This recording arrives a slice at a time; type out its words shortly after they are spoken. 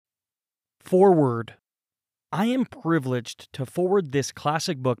Forward. I am privileged to forward this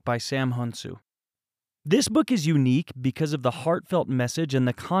classic book by Sam Hounsou. This book is unique because of the heartfelt message and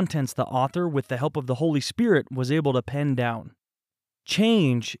the contents the author, with the help of the Holy Spirit, was able to pen down.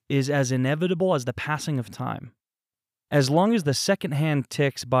 Change is as inevitable as the passing of time. As long as the second hand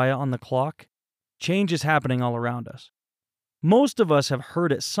ticks by on the clock, change is happening all around us. Most of us have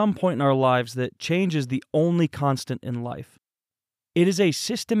heard at some point in our lives that change is the only constant in life. It is a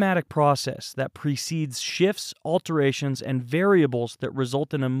systematic process that precedes shifts, alterations, and variables that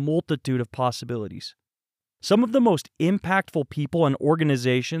result in a multitude of possibilities. Some of the most impactful people and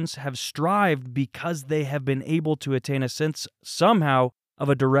organizations have strived because they have been able to attain a sense, somehow, of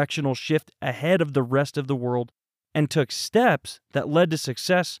a directional shift ahead of the rest of the world, and took steps that led to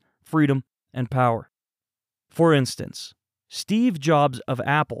success, freedom, and power. For instance, Steve Jobs of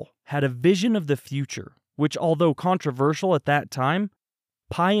Apple had a vision of the future, which, although controversial at that time,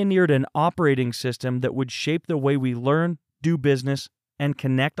 pioneered an operating system that would shape the way we learn, do business, and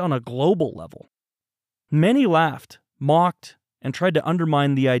connect on a global level. Many laughed, mocked, and tried to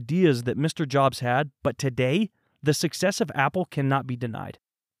undermine the ideas that Mr. Jobs had, but today, the success of Apple cannot be denied.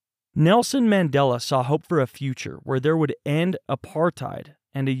 Nelson Mandela saw hope for a future where there would end apartheid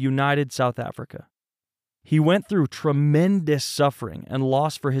and a united South Africa. He went through tremendous suffering and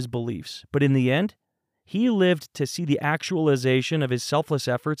loss for his beliefs, but in the end, he lived to see the actualization of his selfless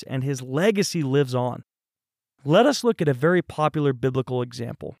efforts, and his legacy lives on. Let us look at a very popular biblical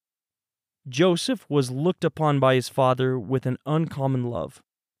example. Joseph was looked upon by his father with an uncommon love.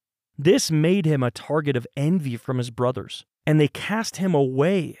 This made him a target of envy from his brothers, and they cast him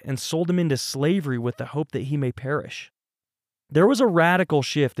away and sold him into slavery with the hope that he may perish. There was a radical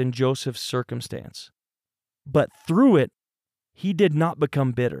shift in Joseph's circumstance. But through it, he did not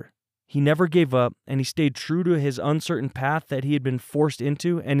become bitter. He never gave up, and he stayed true to his uncertain path that he had been forced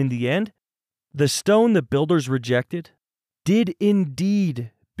into, and in the end, the stone the builders rejected did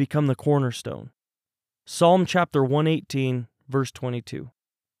indeed become the cornerstone. Psalm chapter 118, verse 22.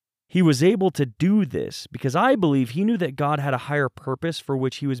 He was able to do this because I believe he knew that God had a higher purpose for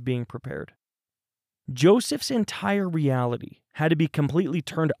which he was being prepared. Joseph's entire reality had to be completely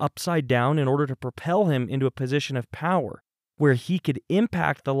turned upside down in order to propel him into a position of power where he could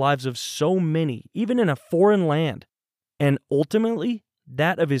impact the lives of so many, even in a foreign land, and ultimately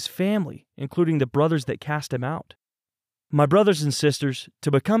that of his family, including the brothers that cast him out. My brothers and sisters,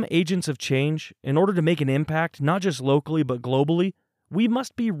 to become agents of change, in order to make an impact not just locally but globally, we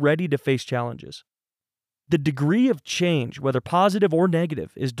must be ready to face challenges. The degree of change, whether positive or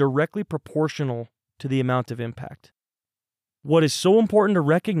negative, is directly proportional to the amount of impact. What is so important to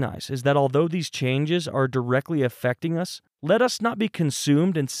recognize is that although these changes are directly affecting us, let us not be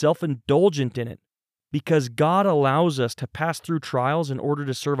consumed and self-indulgent in it, because God allows us to pass through trials in order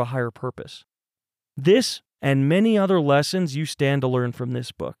to serve a higher purpose. This and many other lessons you stand to learn from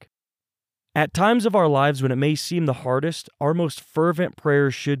this book. At times of our lives when it may seem the hardest, our most fervent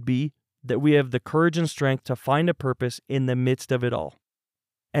prayers should be that we have the courage and strength to find a purpose in the midst of it all.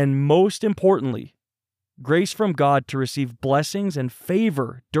 And most importantly, grace from God to receive blessings and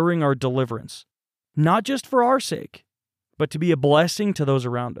favor during our deliverance, not just for our sake, but to be a blessing to those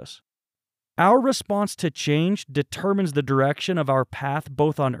around us. Our response to change determines the direction of our path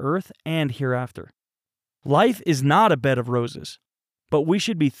both on earth and hereafter. Life is not a bed of roses, but we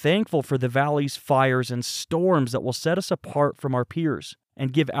should be thankful for the valleys, fires, and storms that will set us apart from our peers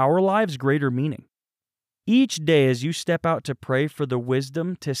and give our lives greater meaning. Each day as you step out to pray for the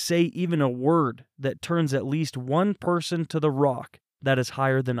wisdom to say even a word that turns at least one person to the rock that is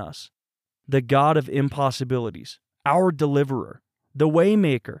higher than us, the God of impossibilities, our deliverer, the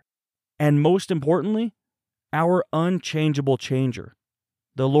waymaker, and most importantly, our unchangeable changer,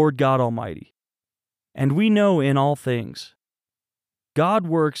 the Lord God Almighty. And we know in all things, God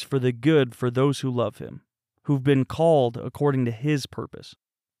works for the good for those who love Him, who've been called according to His purpose.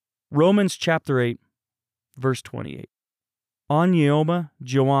 Romans chapter 8, verse 28. On Yoma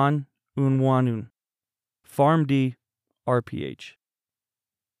Joan Unwanun. Farm D. RPH.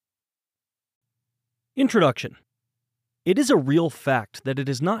 Introduction. It is a real fact that it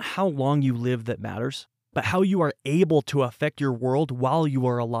is not how long you live that matters, but how you are able to affect your world while you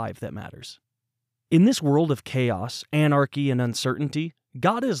are alive that matters. In this world of chaos, anarchy, and uncertainty,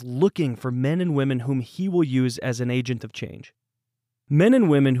 God is looking for men and women whom He will use as an agent of change. Men and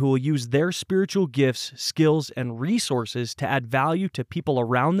women who will use their spiritual gifts, skills, and resources to add value to people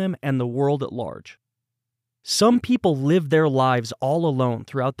around them and the world at large. Some people live their lives all alone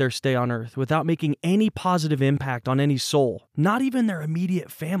throughout their stay on earth without making any positive impact on any soul, not even their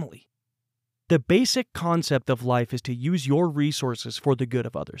immediate family. The basic concept of life is to use your resources for the good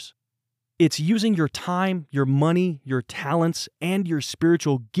of others. It's using your time, your money, your talents, and your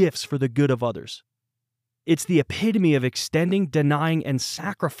spiritual gifts for the good of others. It's the epitome of extending, denying, and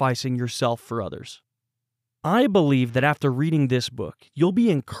sacrificing yourself for others. I believe that after reading this book, you'll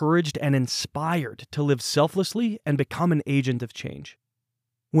be encouraged and inspired to live selflessly and become an agent of change.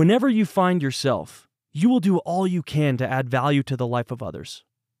 Whenever you find yourself, you will do all you can to add value to the life of others.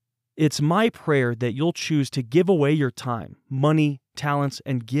 It's my prayer that you'll choose to give away your time, money, talents,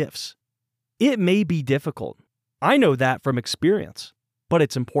 and gifts. It may be difficult. I know that from experience, but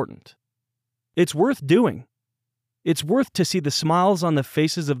it's important. It's worth doing. It's worth to see the smiles on the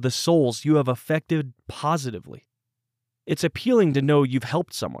faces of the souls you have affected positively. It's appealing to know you've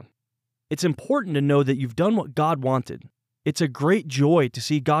helped someone. It's important to know that you've done what God wanted. It's a great joy to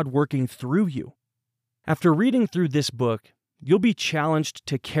see God working through you. After reading through this book, you'll be challenged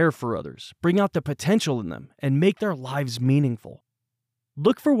to care for others, bring out the potential in them, and make their lives meaningful.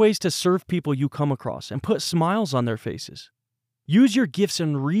 Look for ways to serve people you come across and put smiles on their faces. Use your gifts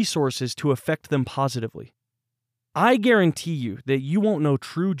and resources to affect them positively. I guarantee you that you won't know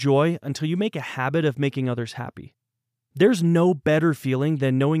true joy until you make a habit of making others happy. There's no better feeling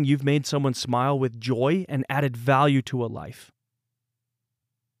than knowing you've made someone smile with joy and added value to a life.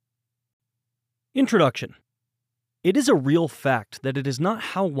 Introduction. It is a real fact that it is not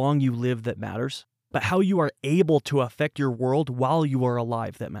how long you live that matters, but how you are able to affect your world while you are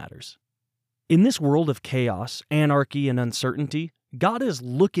alive that matters. In this world of chaos, anarchy, and uncertainty, God is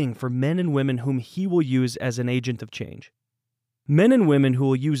looking for men and women whom He will use as an agent of change. Men and women who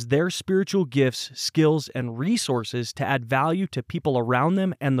will use their spiritual gifts, skills, and resources to add value to people around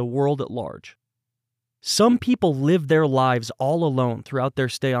them and the world at large. Some people live their lives all alone throughout their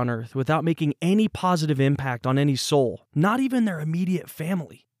stay on earth without making any positive impact on any soul, not even their immediate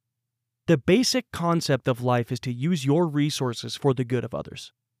family. The basic concept of life is to use your resources for the good of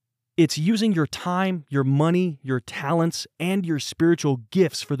others. It's using your time, your money, your talents, and your spiritual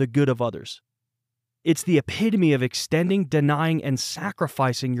gifts for the good of others. It's the epitome of extending, denying, and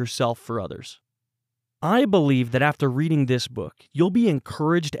sacrificing yourself for others. I believe that after reading this book, you'll be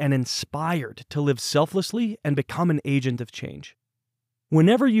encouraged and inspired to live selflessly and become an agent of change.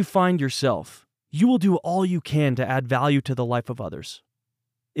 Whenever you find yourself, you will do all you can to add value to the life of others.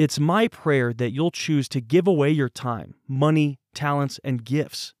 It's my prayer that you'll choose to give away your time, money, talents, and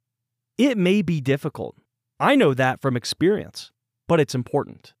gifts. It may be difficult. I know that from experience, but it's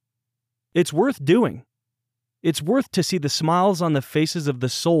important. It's worth doing. It's worth to see the smiles on the faces of the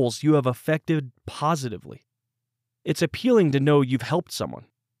souls you have affected positively. It's appealing to know you've helped someone.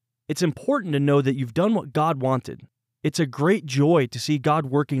 It's important to know that you've done what God wanted. It's a great joy to see God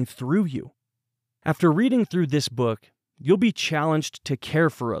working through you. After reading through this book, you'll be challenged to care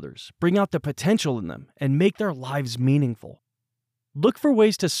for others, bring out the potential in them, and make their lives meaningful. Look for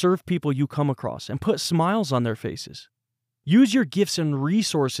ways to serve people you come across and put smiles on their faces. Use your gifts and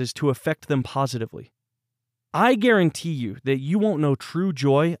resources to affect them positively. I guarantee you that you won't know true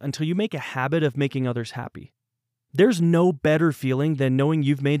joy until you make a habit of making others happy. There's no better feeling than knowing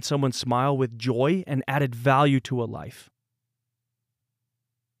you've made someone smile with joy and added value to a life.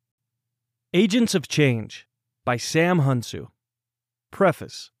 Agents of Change by Sam Hounsou.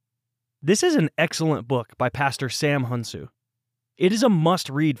 Preface. This is an excellent book by Pastor Sam Hounsou. It is a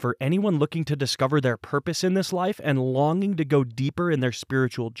must-read for anyone looking to discover their purpose in this life and longing to go deeper in their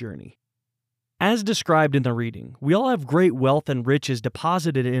spiritual journey. As described in the reading, we all have great wealth and riches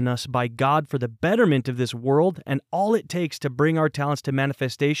deposited in us by God for the betterment of this world, and all it takes to bring our talents to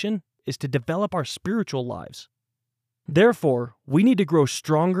manifestation is to develop our spiritual lives. Therefore, we need to grow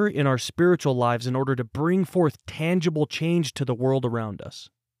stronger in our spiritual lives in order to bring forth tangible change to the world around us.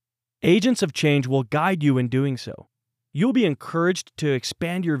 Agents of Change will guide you in doing so. You'll be encouraged to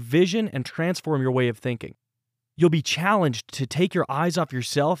expand your vision and transform your way of thinking. You'll be challenged to take your eyes off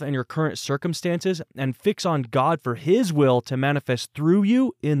yourself and your current circumstances and fix on God for His will to manifest through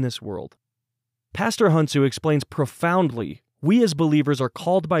you in this world. Pastor Hounsou explains profoundly, we as believers are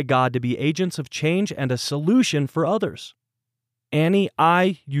called by God to be agents of change and a solution for others. Annie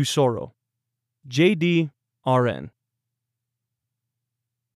I. Usoro, J.D., RN.